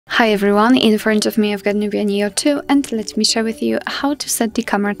Hi everyone, in front of me I've got Nubia Neo 2 and let me share with you how to set the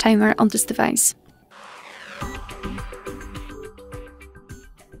camera timer on this device.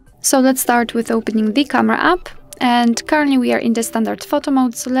 So let's start with opening the camera app, and currently we are in the standard photo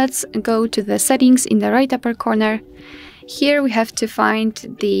mode, so let's go to the settings in the right upper corner. Here we have to find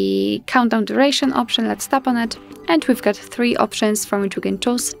the countdown duration option. Let's tap on it, and we've got three options from which we can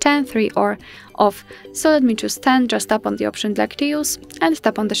choose 10, 3 or off. So let me choose 10, just tap on the option like to use and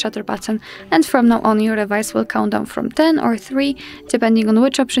tap on the shutter button, and from now on your device will count down from 10 or 3 depending on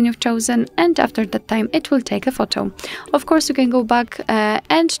which option you've chosen, and after that time it will take a photo. Of course you can go back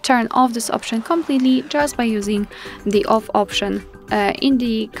and turn off this option completely just by using the off option in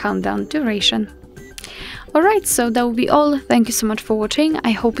the countdown duration. Alright, so that will be all. Thank you so much for watching.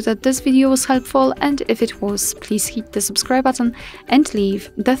 I hope that this video was helpful, and if it was, please hit the subscribe button and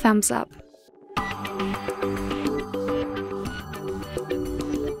leave the thumbs up.